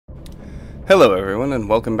Hello everyone, and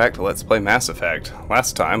welcome back to Let's Play Mass Effect.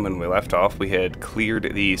 Last time, when we left off, we had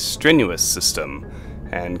cleared the Strenuous system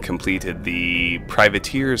and completed the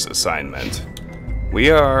Privateers assignment.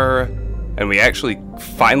 We actually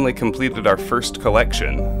finally completed our first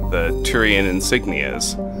collection, the Turian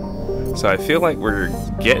Insignias. So I feel like we're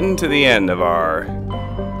getting to the end of our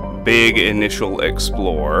big initial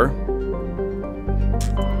explore.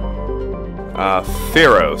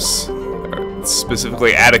 Pharos,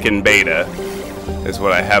 specifically Attican Beta, is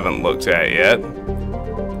what I haven't looked at yet.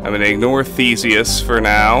 I'm going to ignore Theseus for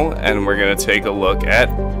now, and we're going to take a look at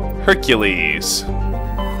Hercules.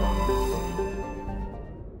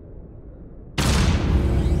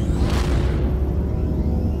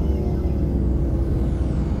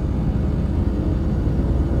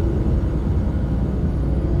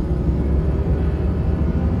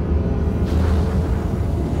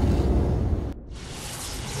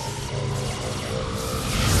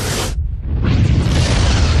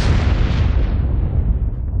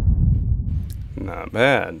 Not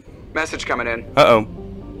bad. Message coming in. Uh-oh.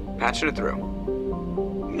 Patching it through.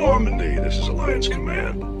 Normandy, this is Alliance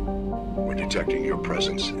Command. We're detecting your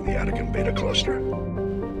presence in the Attican Beta cluster.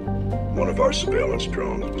 One of our surveillance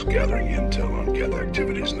drones was gathering intel on Geth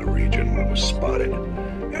activities in the region when it was spotted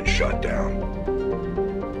and shot down.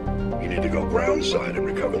 You need to go groundside and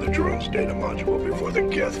recover the drone's data module before the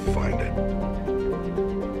Geth find it.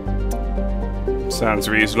 Sounds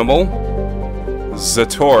reasonable.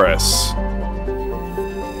 Zatoris.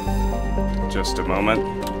 Just a moment.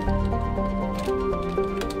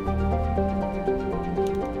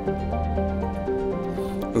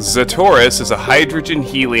 Zatoris is a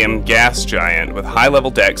hydrogen-helium gas giant with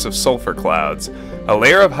high-level decks of sulfur clouds. A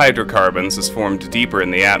layer of hydrocarbons is formed deeper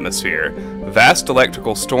in the atmosphere. Vast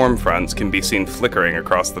electrical storm fronts can be seen flickering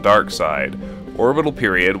across the dark side. Orbital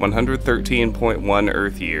period 113.1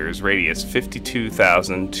 Earth years, radius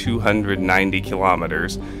 52,290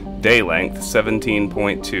 kilometers. Day length,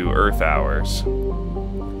 17.2 Earth hours.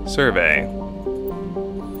 Survey.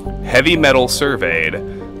 Heavy metal surveyed.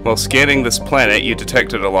 While scanning this planet, you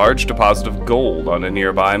detected a large deposit of gold on a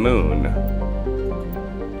nearby moon.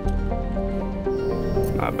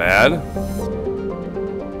 Not bad.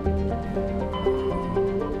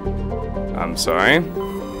 I'm sorry.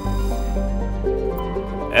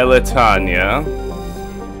 Eletania.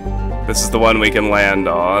 This is the one we can land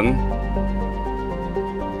on.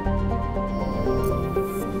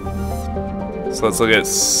 So let's look at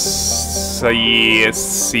Syeded.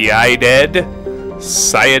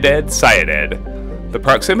 The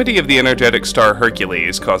proximity of the energetic star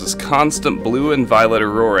Hercules causes constant blue and violet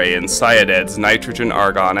aurorae in Syeded's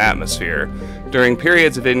nitrogen-argon atmosphere. During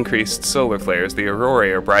periods of increased solar flares, the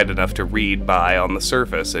aurorae are bright enough to read by on the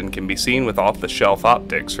surface and can be seen with off-the-shelf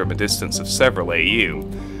optics from a distance of several AU.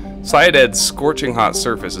 Syeded's scorching hot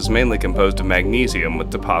surface is mainly composed of magnesium with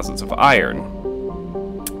deposits of iron.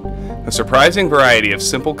 A surprising variety of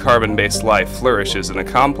simple carbon-based life flourishes in a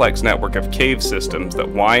complex network of cave systems that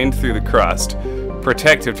wind through the crust,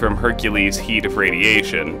 protected from Hercules' heat and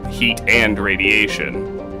radiation.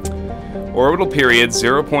 Orbital period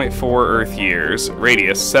 0.4 Earth years,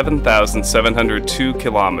 radius 7,702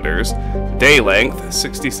 kilometers, day length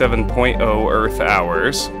 67.0 Earth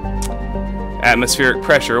hours, atmospheric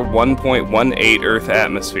pressure 1.18 Earth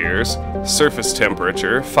atmospheres, surface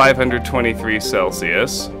temperature 523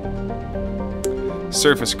 Celsius,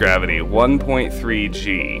 surface gravity 1.3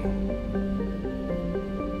 G.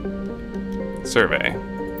 Survey.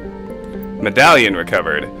 Medallion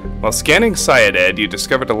recovered. While scanning Syeded, you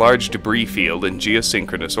discovered a large debris field in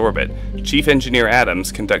geosynchronous orbit. Chief Engineer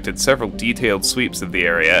Adams conducted several detailed sweeps of the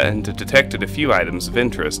area and detected a few items of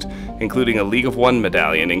interest, including a League of One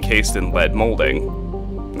medallion encased in lead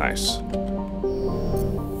molding. Nice.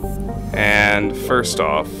 And first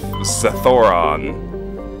off, Zathoron.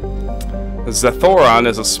 Zathoron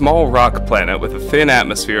is a small rock planet with a thin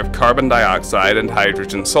atmosphere of carbon dioxide and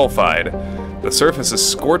hydrogen sulfide. The surface is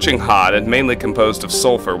scorching hot and mainly composed of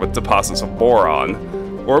sulfur with deposits of boron.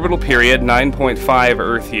 Orbital period 9.5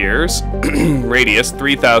 Earth years, radius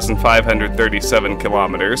 3,537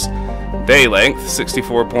 kilometers, day length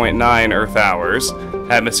 64.9 Earth hours,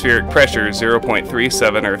 atmospheric pressure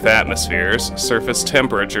 0.37 Earth atmospheres, surface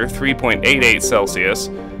temperature 3.88 Celsius,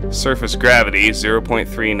 surface gravity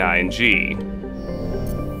 0.39 G.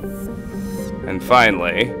 And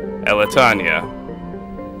finally, Eletania.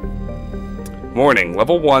 Warning,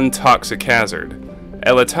 level 1 toxic hazard.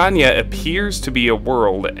 Eletania appears to be a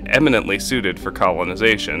world eminently suited for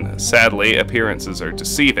colonization. Sadly, appearances are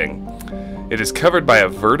deceiving. It is covered by a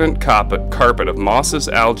verdant carpet of mosses,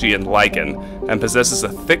 algae, and lichen, and possesses a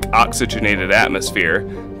thick oxygenated atmosphere,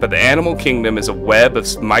 but the animal kingdom is a web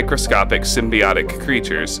of microscopic symbiotic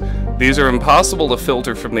creatures. These are impossible to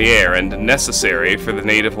filter from the air and necessary for the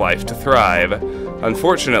native life to thrive.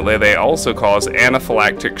 Unfortunately, they also cause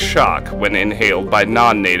anaphylactic shock when inhaled by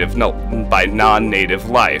non-native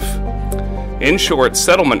life. In short,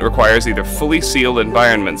 settlement requires either fully sealed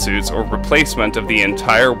environment suits or replacement of the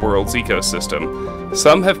entire world's ecosystem.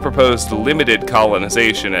 Some have proposed limited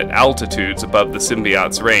colonization at altitudes above the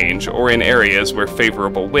symbiote's range or in areas where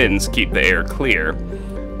favorable winds keep the air clear.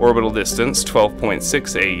 Orbital distance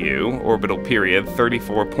 12.6 AU, orbital period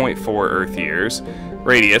 34.4 Earth years,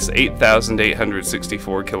 radius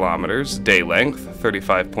 8,864 kilometers, day length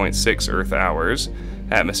 35.6 Earth hours,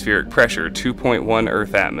 atmospheric pressure 2.1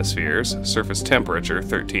 Earth atmospheres, surface temperature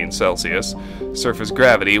 13 Celsius, surface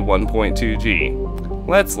gravity 1.2 G.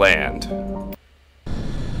 Let's land.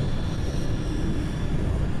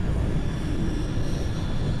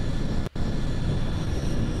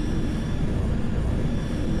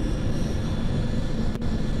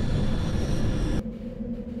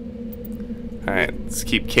 Alright, let's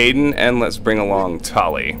keep Caden and let's bring along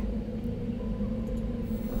Tali.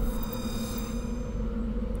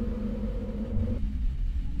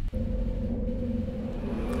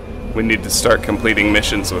 We need to start completing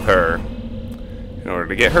missions with her in order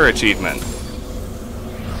to get her achievement.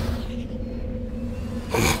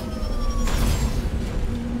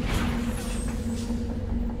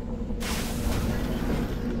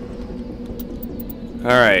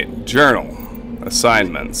 Alright, journal.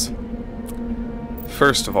 Assignments.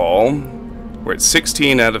 First of all, we're at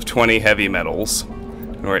 16 out of 20 heavy metals,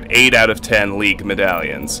 and we're at 8 out of 10 League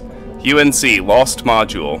medallions. UNC, Lost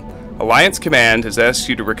Module. Alliance Command has asked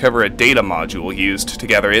you to recover a data module used to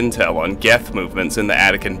gather intel on Geth movements in the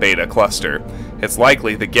Attican Beta cluster. It's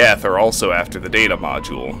likely the Geth are also after the data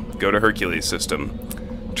module. Go to Hercules system.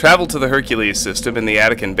 Travel to the Hercules system in the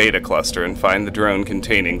Attican Beta cluster and find the drone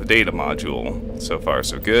containing the data module. So far,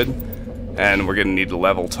 so good. And we're going to need to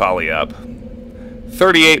level Tali up.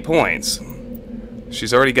 38 points.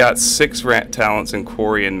 She's already got 6 rat talents in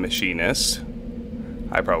Quarry and Machinist.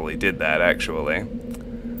 I probably did that, actually.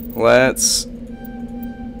 Let's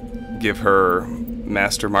give her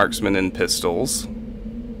Master Marksman and Pistols.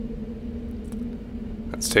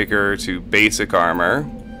 Let's take her to Basic Armor.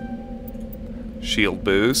 Shield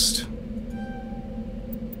Boost.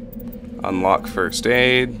 Unlock First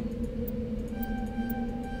Aid.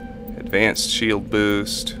 Advanced Shield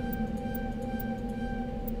Boost.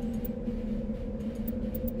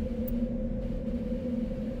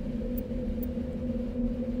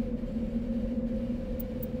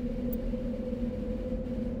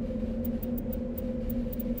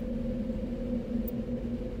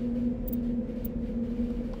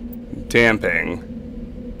 Damping.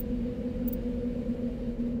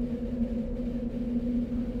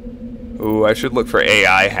 Ooh, I should look for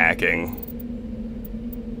AI hacking.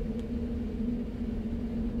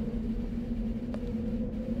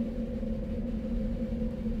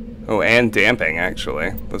 Oh, and damping, actually.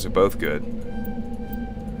 Those are both good.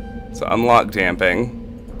 So unlock damping.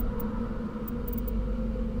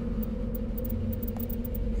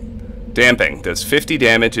 Damping does 50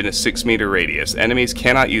 damage in a 6-meter radius. Enemies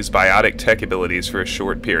cannot use biotic tech abilities for a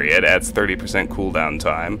short period. Adds 30% cooldown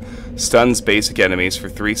time. Stuns basic enemies for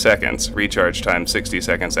 3 seconds. Recharge time 60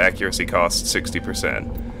 seconds. Accuracy cost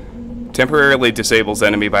 60%. Temporarily disables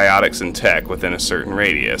enemy biotics and tech within a certain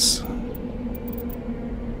radius.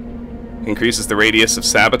 Increases the radius of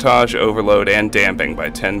sabotage, overload, and damping by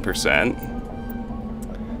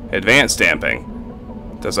 10%. Advanced damping.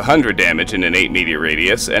 Does 100 damage in an 8-meter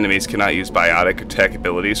radius. Enemies cannot use biotic or tech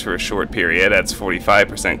abilities for a short period. Adds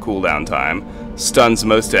 45% cooldown time. Stuns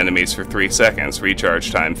most enemies for 3 seconds.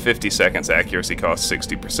 Recharge time 50 seconds. Accuracy cost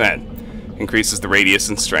 60%. Increases the radius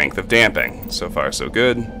and strength of damping. So far, so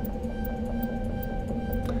good.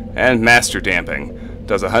 And Master Damping.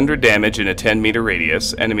 Does 100 damage in a 10-meter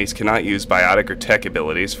radius. Enemies cannot use biotic or tech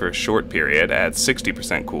abilities for a short period. Adds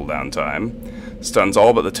 60% cooldown time. Stuns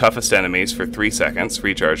all but the toughest enemies for 3 seconds.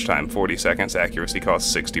 Recharge time 40 seconds. Accuracy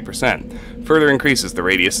cost 60%. Further increases the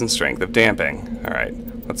radius and strength of damping. Alright,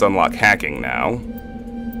 let's unlock hacking now.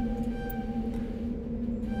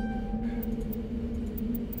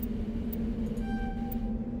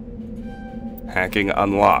 Hacking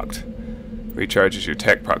unlocked. Recharges your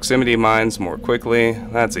tech proximity mines more quickly.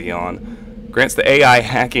 That's a yawn. Grants the AI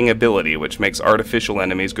hacking ability, which makes artificial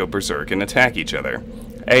enemies go berserk and attack each other.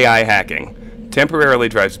 AI hacking. Temporarily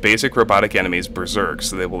drives basic robotic enemies berserk,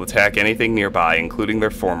 so they will attack anything nearby, including their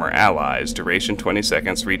former allies. Duration 20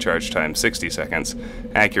 seconds, recharge time 60 seconds,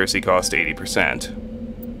 accuracy cost 80%.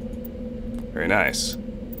 Very nice.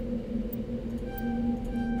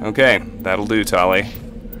 Okay, that'll do, Tali.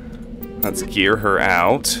 Let's gear her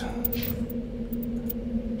out.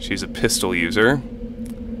 She's a pistol user.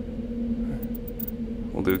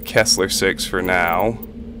 We'll do Kessler 6 for now.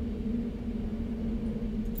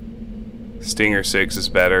 Stinger 6 is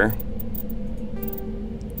better.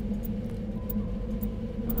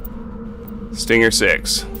 Stinger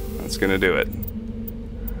 6. That's gonna do it.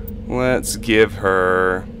 Let's give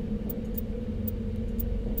her...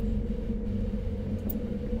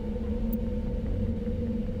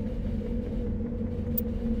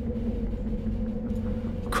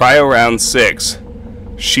 Cryo round 6.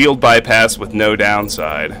 Shield bypass with no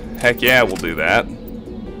downside. Heck yeah, we'll do that.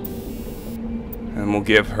 And we'll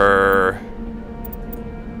give her...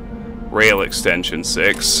 Rail extension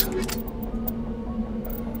 6.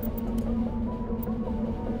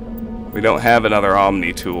 We don't have another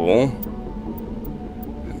Omni tool.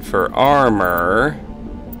 And for armor...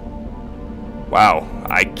 Wow,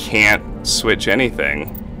 I can't switch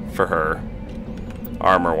anything for her,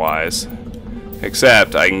 armor-wise.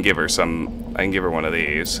 Except I can give her one of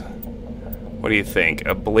these. What do you think?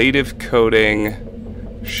 Ablative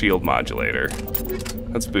coating, shield modulator.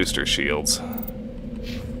 Let's boost her shields.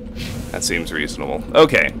 That seems reasonable.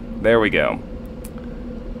 Okay, there we go.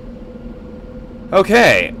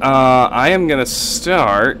 Okay, I am gonna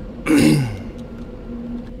start.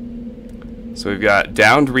 So we've got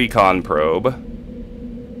downed recon probe,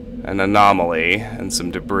 an anomaly, and some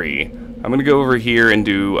debris. I'm gonna go over here and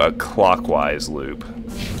do a clockwise loop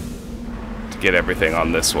to get everything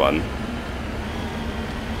on this one.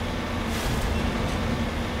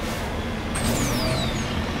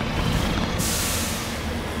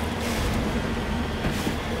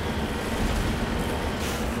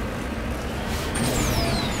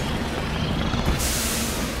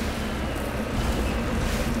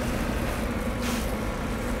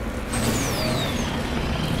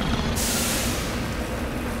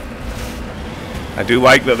 I do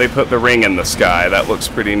like that they put the ring in the sky. That looks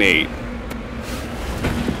pretty neat.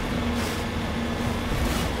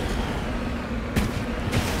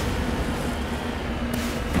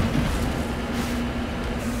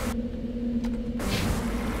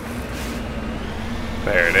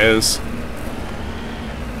 There it is.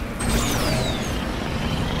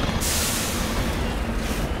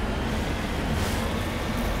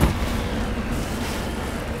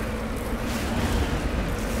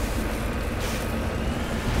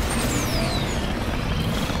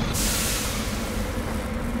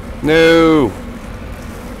 No!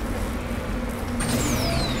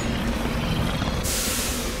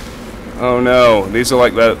 Oh no, these are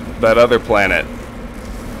like that other planet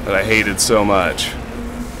that I hated so much.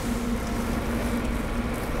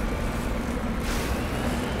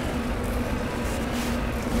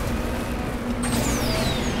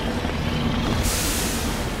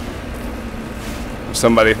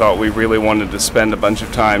 Somebody thought we really wanted to spend a bunch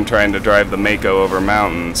of time trying to drive the Mako over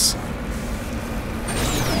mountains.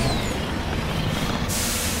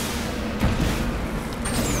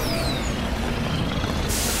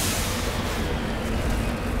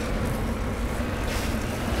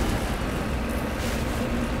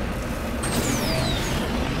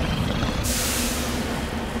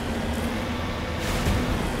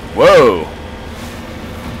 Whoa!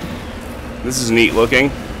 This is neat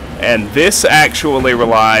looking. And this actually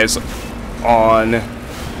relies on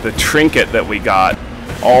the trinket that we got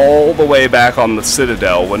all the way back on the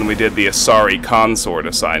Citadel when we did the Asari Consort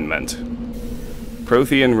assignment.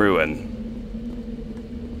 Prothean Ruin.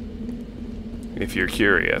 If you're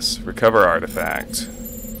curious. Recover artifact.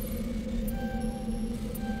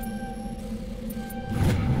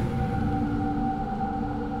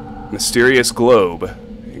 Mysterious globe.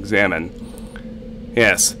 Examine.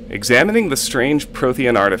 Yes, examining the strange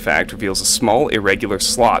Prothean artifact reveals a small irregular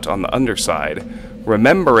slot on the underside.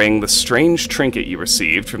 Remembering the strange trinket you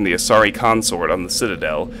received from the Asari Consort on the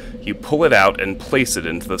Citadel, you pull it out and place it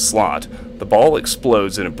into the slot. The ball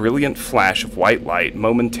explodes in a brilliant flash of white light,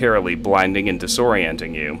 momentarily blinding and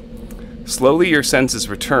disorienting you. Slowly your senses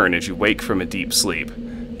return as you wake from a deep sleep.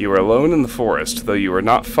 You are alone in the forest, though you are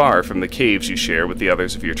not far from the caves you share with the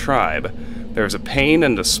others of your tribe. There is a pain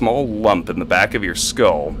and a small lump in the back of your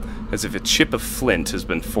skull, as if a chip of flint has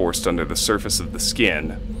been forced under the surface of the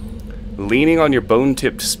skin. Leaning on your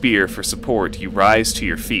bone-tipped spear for support, you rise to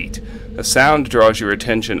your feet. A sound draws your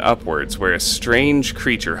attention upwards, where a strange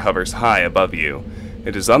creature hovers high above you.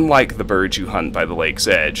 It is unlike the birds you hunt by the lake's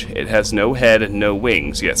edge. It has no head and no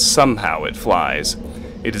wings, yet somehow it flies.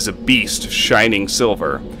 It is a beast of shining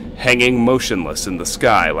silver, hanging motionless in the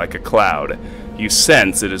sky like a cloud. You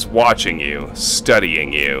sense it is watching you,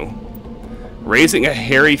 studying you. Raising a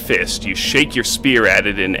hairy fist, you shake your spear at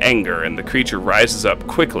it in anger, and the creature rises up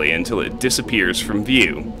quickly until it disappears from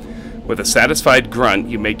view. With a satisfied grunt,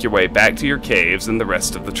 you make your way back to your caves and the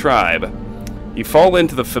rest of the tribe. You fall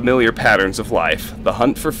into the familiar patterns of life: the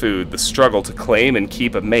hunt for food, the struggle to claim and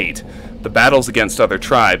keep a mate, the battles against other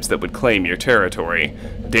tribes that would claim your territory.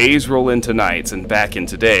 Days roll into nights and back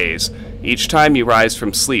into days. Each time you rise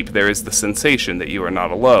from sleep, there is the sensation that you are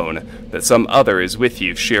not alone, that some other is with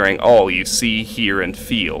you, sharing all you see, hear, and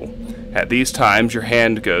feel. At these times, your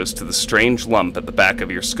hand goes to the strange lump at the back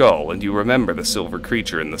of your skull, and you remember the silver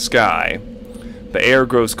creature in the sky. The air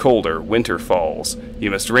grows colder, winter falls.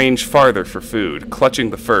 You must range farther for food,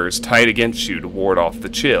 clutching the furs tight against you to ward off the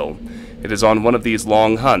chill. It is on one of these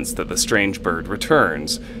long hunts that the strange bird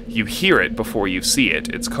returns. You hear it before you see it,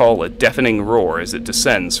 its call a deafening roar as it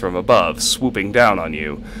descends from above, swooping down on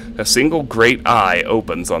you. A single great eye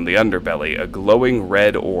opens on the underbelly, a glowing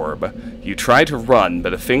red orb. You try to run,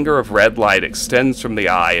 but a finger of red light extends from the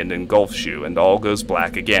eye and engulfs you, and all goes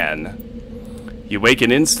black again. You wake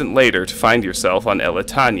an instant later to find yourself on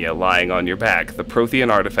Eletania, lying on your back, the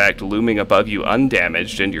Prothean artifact looming above you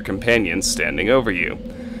undamaged, and your companions standing over you.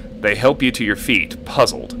 They help you to your feet,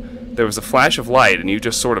 puzzled. There was a flash of light, and you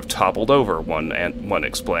just sort of toppled over, one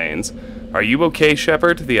explains. Are you okay,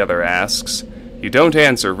 Shepard? The other asks. You don't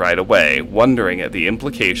answer right away, wondering at the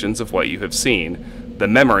implications of what you have seen. The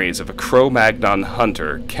memories of a Cro-Magnon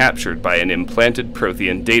hunter, captured by an implanted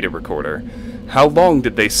Prothean data recorder. How long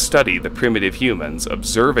did they study the primitive humans,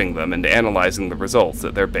 observing them and analyzing the results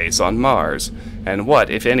at their base on Mars? And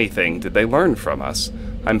what, if anything, did they learn from us?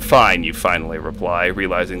 I'm fine, you finally reply,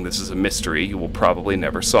 realizing this is a mystery you will probably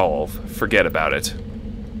never solve. Forget about it.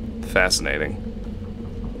 Fascinating.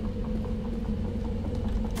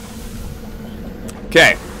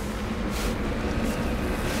 Okay.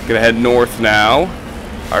 Gonna head north now.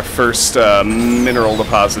 Our first mineral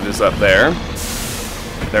deposit is up there.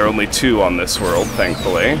 There are only 2 on this world,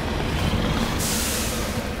 thankfully.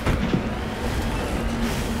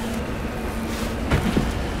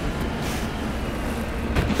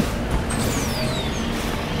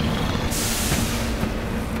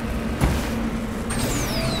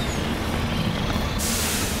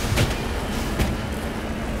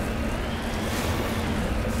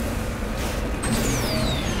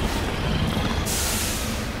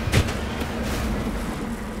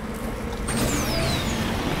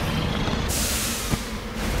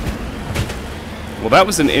 Well, that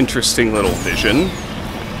was an interesting little vision.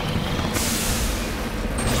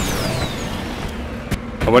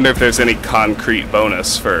 I wonder if there's any concrete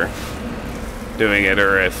bonus for doing it,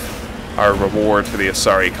 or if our reward for the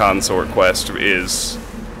Asari Consort quest is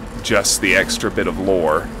just the extra bit of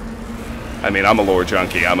lore. I mean, I'm a lore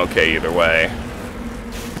junkie, I'm okay either way.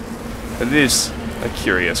 It is a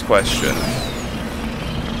curious question.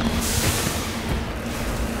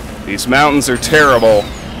 These mountains are terrible.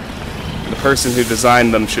 The person who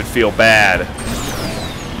designed them should feel bad.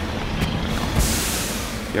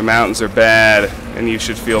 Your mountains are bad, and you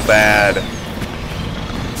should feel bad.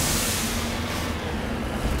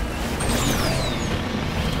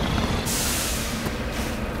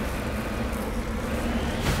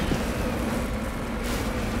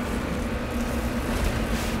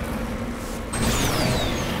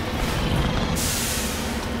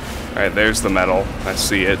 Alright, there's the metal. I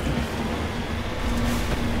see it.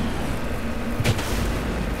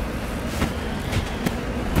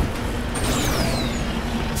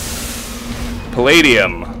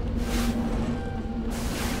 Palladium!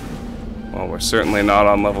 Well, we're certainly not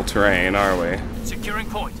on level terrain, are we? Securing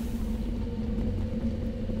point.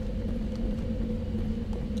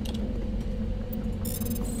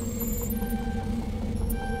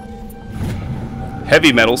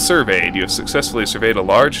 Heavy metal surveyed. You have successfully surveyed a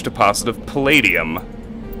large deposit of palladium.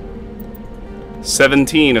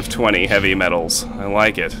 17 of 20 heavy metals. I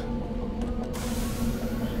like it.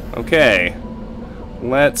 Okay.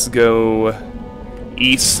 Let's go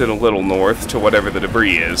east and a little north to whatever the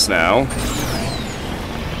debris is now.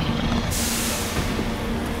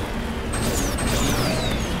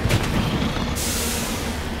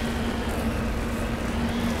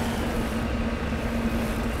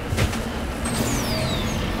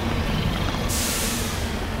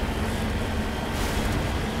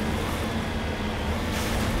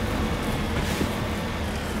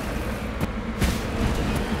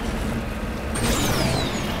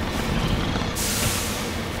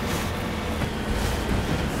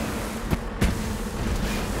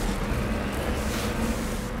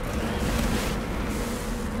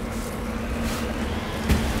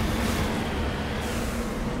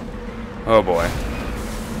 Oh boy.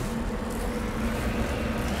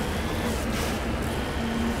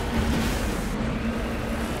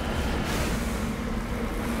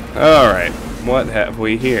 Alright, what have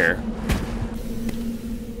we here?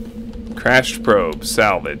 Crashed probe,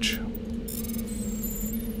 salvage.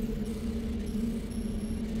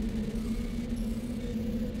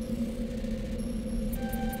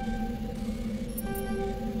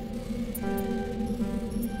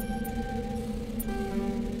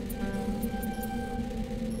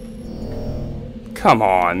 Come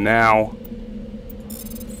on now.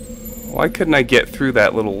 Why couldn't I get through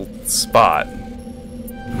that little spot?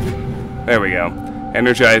 There we go.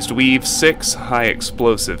 Energized weave 6, high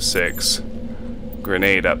explosive 6.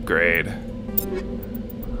 Grenade upgrade.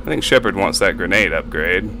 I think Shepard wants that grenade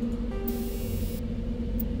upgrade.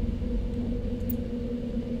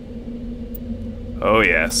 Oh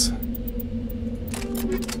yes.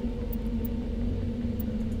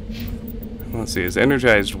 Let's see, is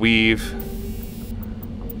energized weave...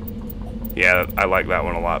 Yeah, I like that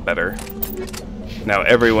one a lot better. Now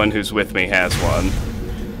everyone who's with me has one.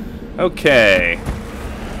 Okay.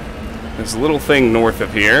 There's a little thing north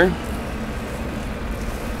of here.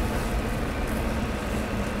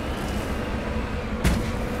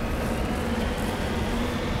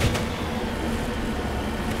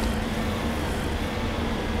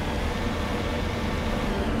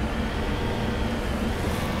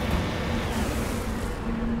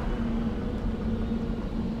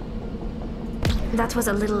 That was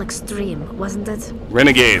a little extreme, wasn't it?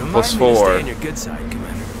 Renegade plus 4. Stay on your good side,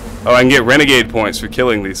 Commander. Oh, I can get renegade points for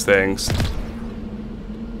killing these things.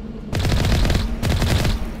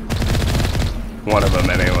 One of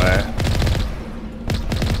them, anyway.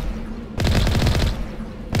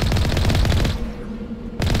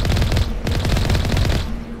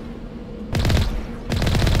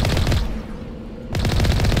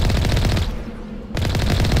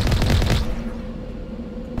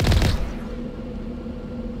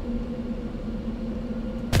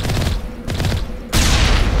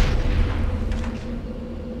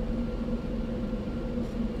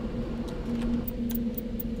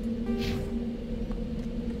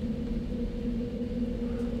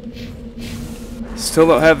 Still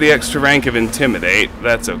don't have the extra rank of Intimidate.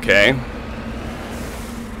 That's okay.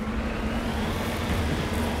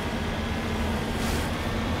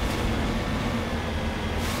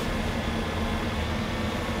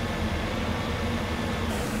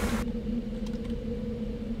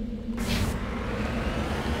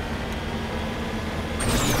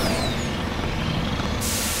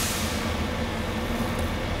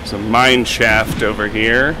 There's a mine shaft over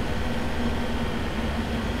here.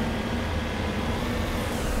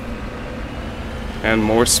 And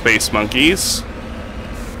more space monkeys.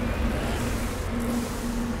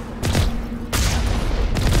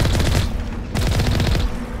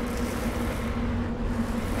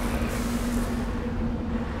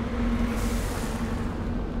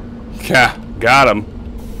 Yeah, got him.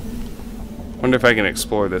 Wonder if I can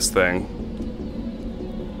explore this thing.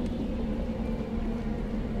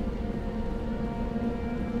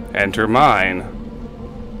 Enter mine.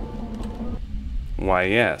 Why,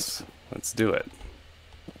 yes. Let's do it.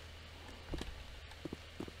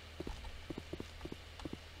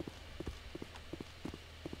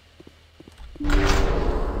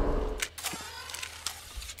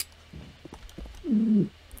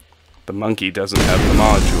 The monkey doesn't have the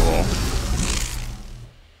module.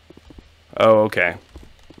 Oh, okay.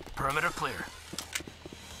 Perimeter clear.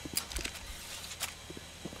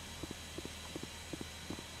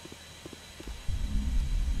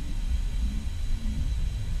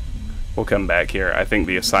 We'll come back here. I think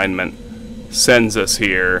the assignment sends us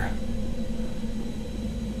here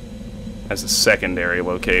as a secondary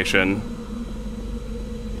location.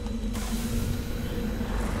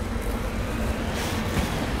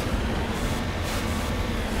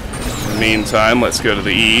 In the meantime, let's go to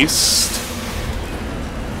the east.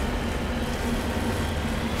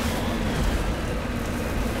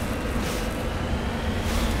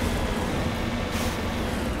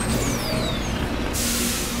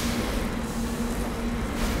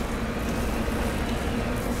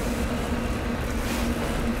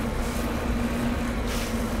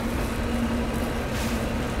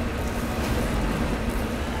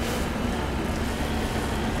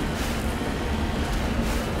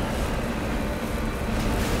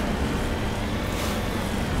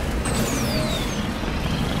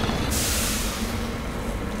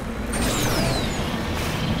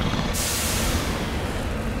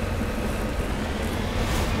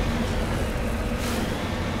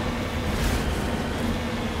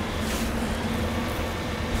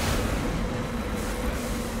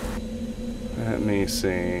 Let me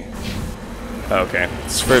see. Okay,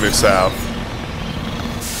 it's further south.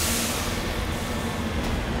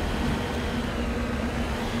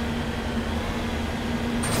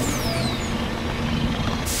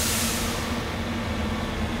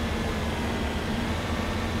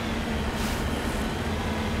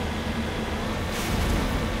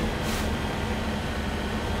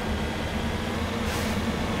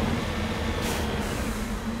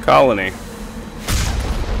 colony.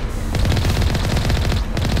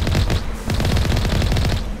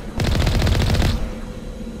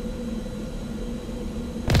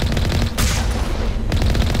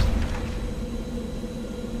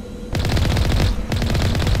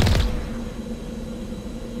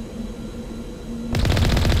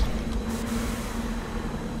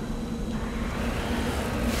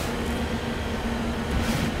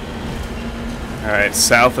 Alright,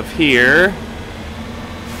 south of here.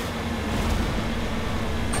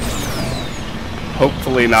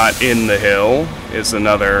 Hopefully not in the hill is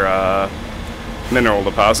another mineral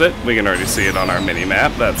deposit. We can already see it on our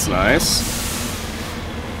mini-map. That's nice.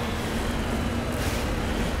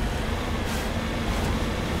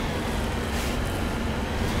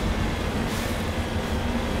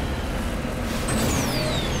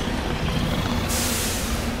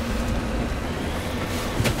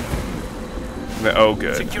 Oh,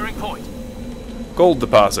 good. Securing point. Gold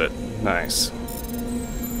deposit. Nice.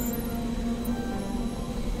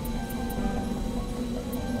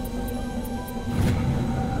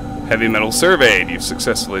 Heavy metal surveyed. You've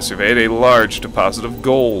successfully surveyed a large deposit of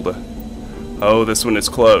gold. Oh, this one is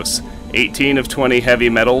close. 18 of 20 heavy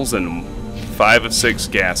metals and 5 of 6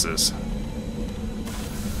 gases.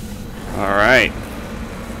 Alright.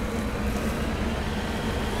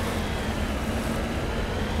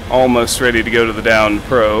 Almost ready to go to the down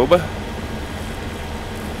probe.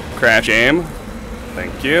 Crash aim.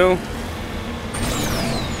 Thank you.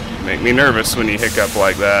 Make me nervous when you hiccup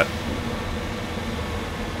like that.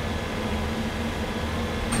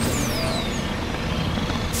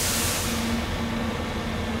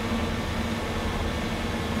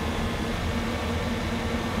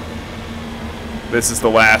 This is the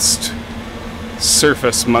last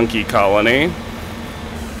surface monkey colony.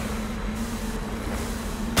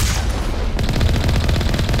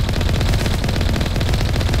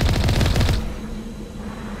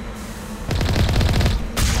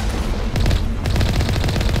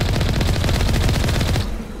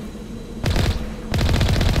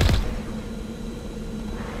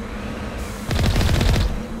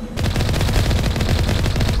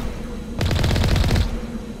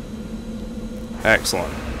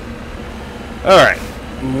 Excellent. Alright,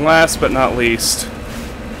 last but not least,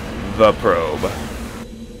 the probe.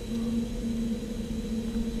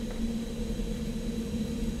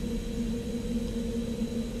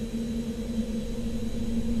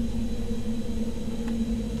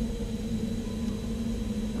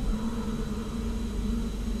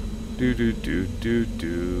 Do do do do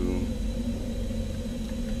do.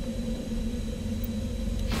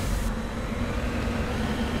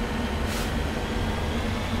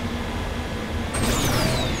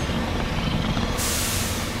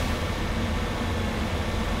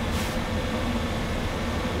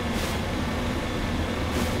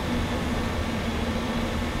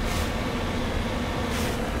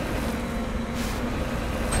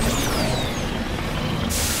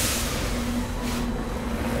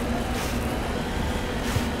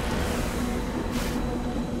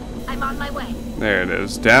 I'm on my way. There it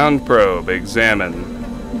is. Down probe.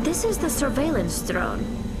 Examine. This is the surveillance drone.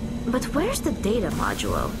 But where's the data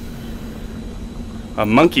module? A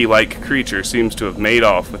monkey-like creature seems to have made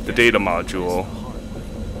off with the data module.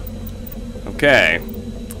 Okay.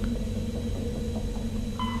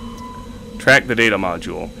 Track the data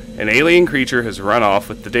module. An alien creature has run off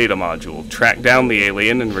with the data module. Track down the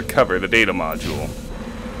alien and recover the data module.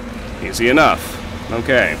 Easy enough.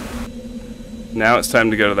 Okay. Now it's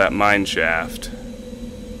time to go to that mine shaft.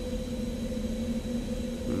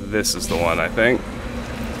 This is the one, I think.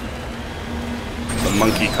 The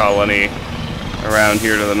monkey colony around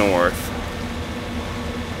here to the north.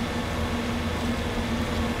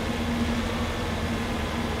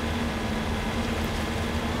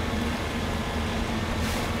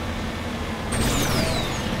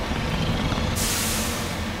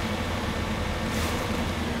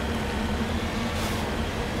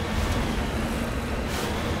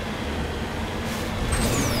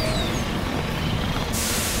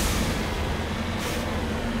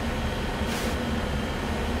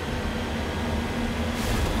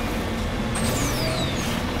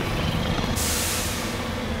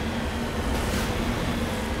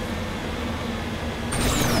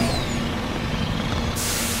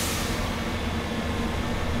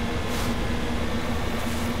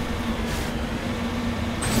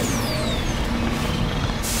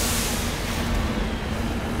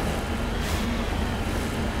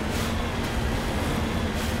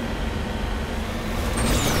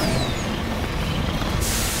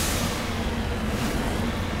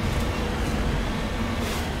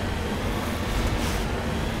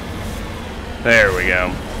 There we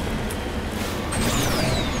go.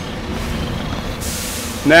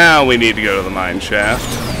 Now we need to go to the mine shaft.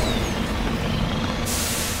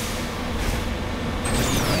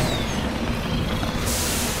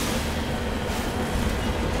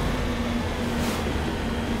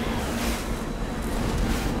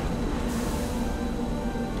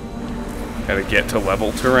 Gotta get to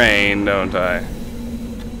level terrain, don't I?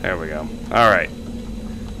 There we go. Alright.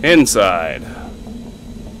 Inside.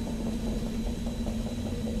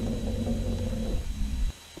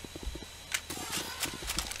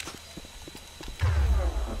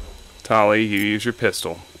 Tolly, you use your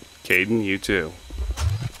pistol. Caden, you too.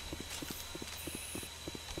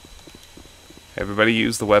 Everybody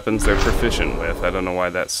use the weapons they're proficient with. I don't know why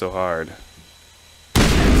that's so hard.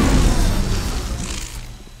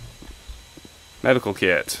 Medical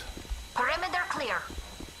kit. Perimeter clear.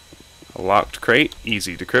 A locked crate,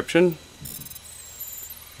 easy decryption.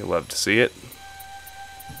 You'll love to see it.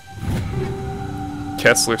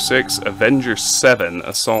 Kessler 6, Avenger 7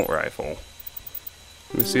 assault rifle.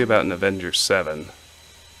 Let me see about an Avenger 7.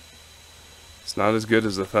 It's not as good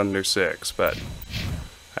as the Thunder 6, but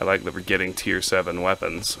I like that we're getting tier 7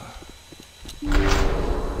 weapons.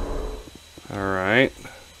 Alright.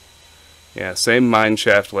 Yeah, same mine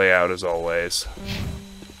shaft layout as always.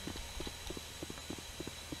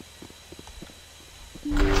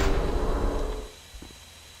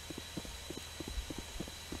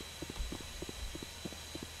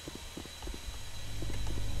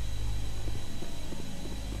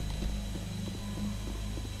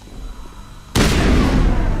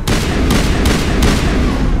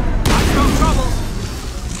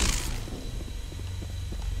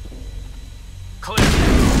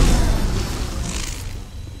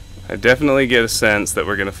 I definitely get a sense that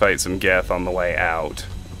we're going to fight some Geth on the way out.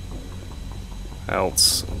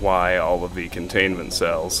 Else, why all of the containment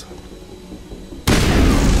cells?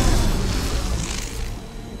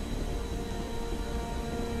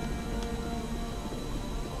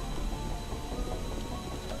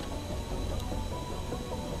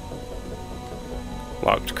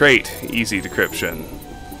 Locked crate, easy decryption.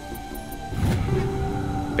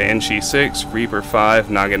 Banshee 6, Reaper 5,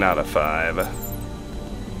 Naginata 5.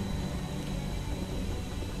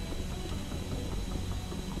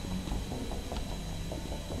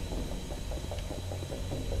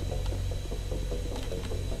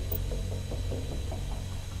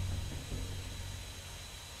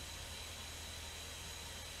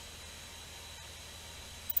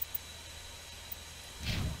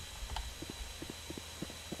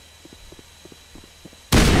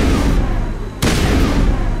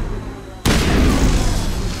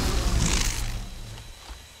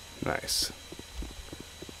 Nice.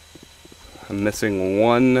 I'm missing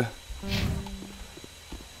one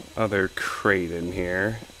other crate in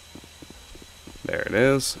here. There it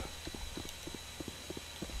is.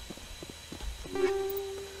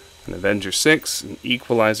 An Avenger 6, an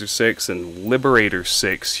Equalizer 6, and Liberator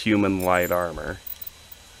 6 human light armor.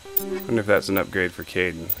 I wonder if that's an upgrade for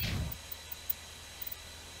Caden.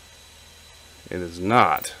 It is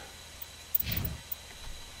not.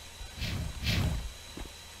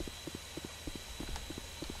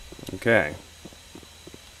 Okay.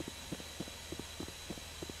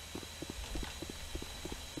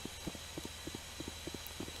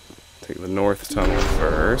 Take the north tunnel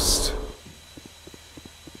first.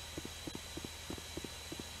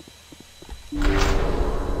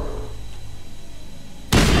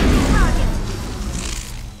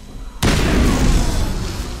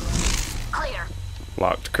 Clear.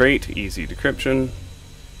 Locked crate, easy decryption.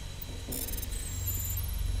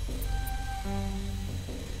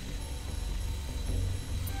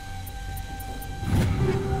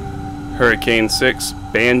 Hurricane 6,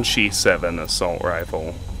 Banshee 7 assault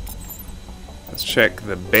rifle. Let's check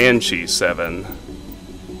the Banshee 7.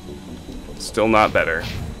 Still not better.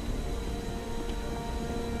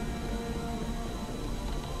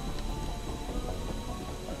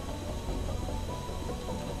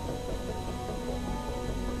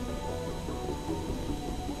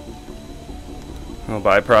 Well,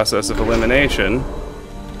 by process of elimination,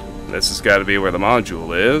 this has got to be where the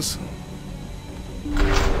module is.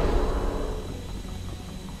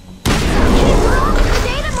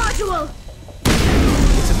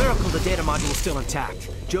 The data module is still intact.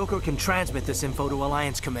 Joker can transmit this info to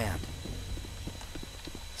Alliance Command.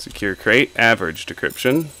 Secure crate, average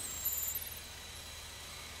decryption.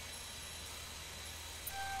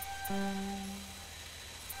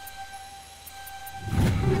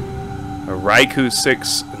 A Raikou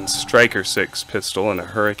 6 and Striker 6 pistol and a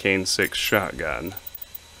Hurricane 6 shotgun.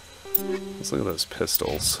 Let's look at those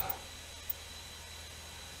pistols.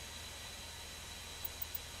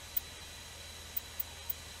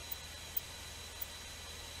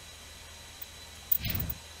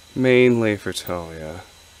 Mainly for Talia.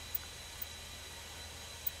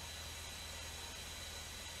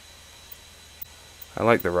 I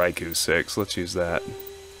like the Raikou 6. Let's use that.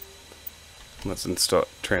 Let's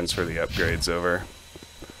transfer the upgrades over.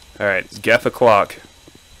 Alright, Geth o'clock.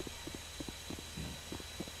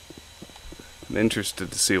 I'm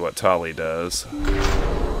interested to see what Tali does.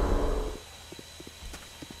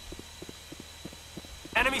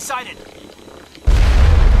 Enemy sighted!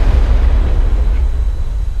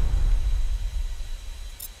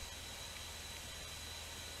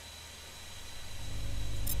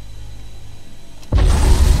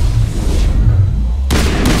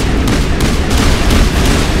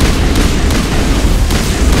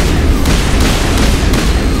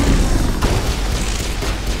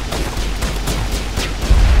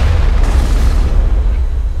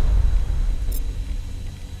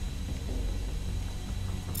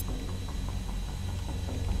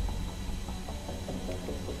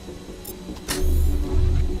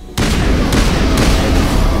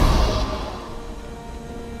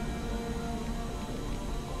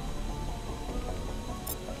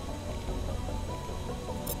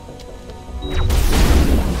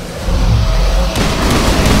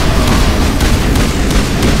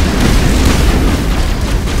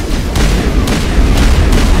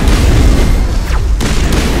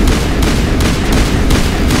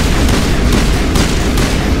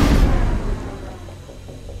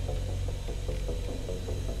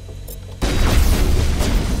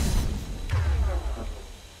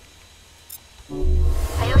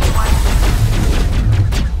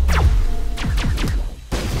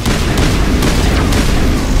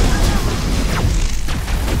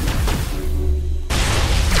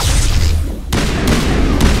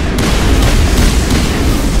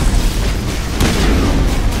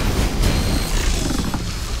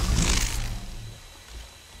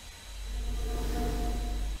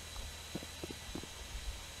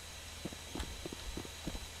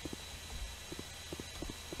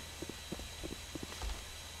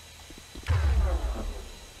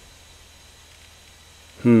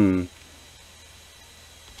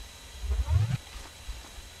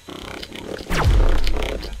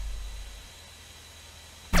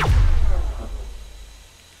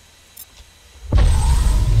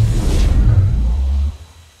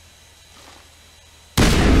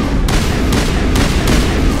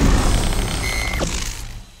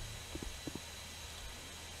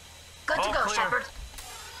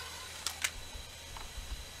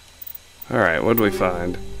 Alright, what do we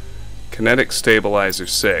find? Kinetic Stabilizer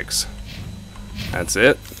 6. That's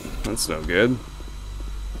it? That's no good.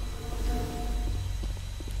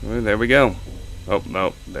 Well, there we go. Oh,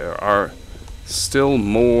 no. There are still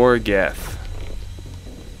more Geth.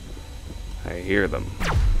 I hear them.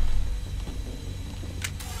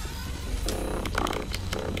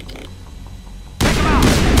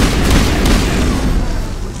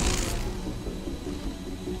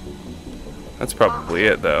 That's probably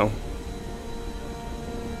it, though.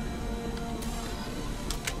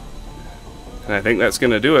 And I think that's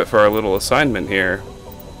going to do it for our little assignment here.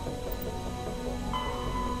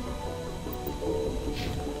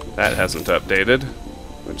 That hasn't updated,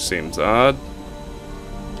 which seems odd.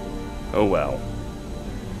 Oh well.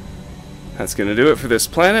 That's going to do it for this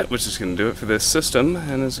planet, which is going to do it for this system,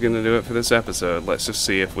 and is going to do it for this episode. Let's just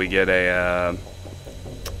see if we get a...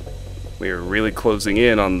 we are really closing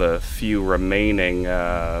in on the few remaining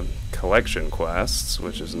collection quests,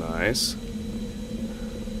 which is nice.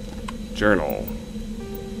 Journal.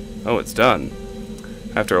 Oh, it's done.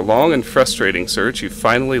 After a long and frustrating search, you've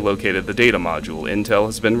finally located the data module. Intel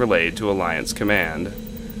has been relayed to Alliance Command.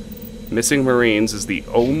 Missing Marines is the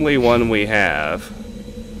only one we have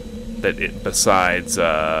that besides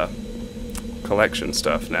collection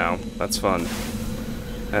stuff now. That's fun.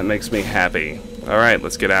 That makes me happy. Alright,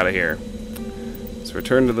 let's get out of here. Let's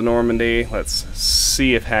return to the Normandy. Let's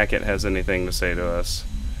see if Hackett has anything to say to us.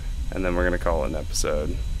 And then we're going to call it an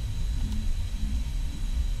episode.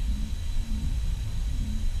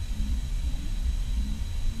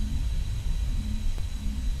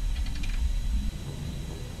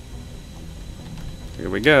 Here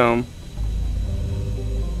we go.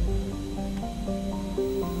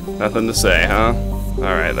 Nothing to say, huh?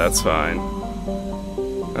 Alright, that's fine.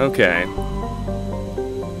 Okay.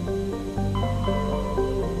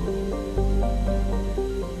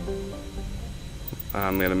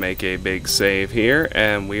 I'm going to make a big save here,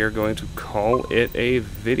 and we are going to call it a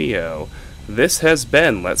video. This has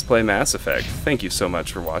been Let's Play Mass Effect. Thank you so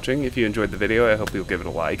much for watching. If you enjoyed the video, I hope you'll give it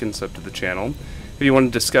a like and sub to the channel. If you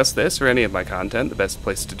want to discuss this or any of my content, the best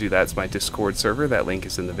place to do that is my Discord server. That link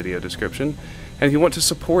is in the video description. And if you want to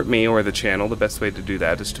support me or the channel, the best way to do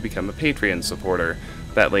that is to become a Patreon supporter.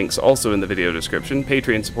 That link's also in the video description.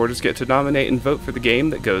 Patreon supporters get to nominate and vote for the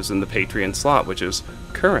game that goes in the Patreon slot, which is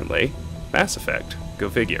currently Mass Effect. Go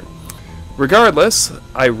figure. Regardless,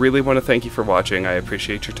 I really want to thank you for watching. I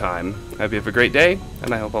appreciate your time. I hope you have a great day,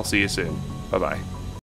 and I hope I'll see you soon. Bye-bye.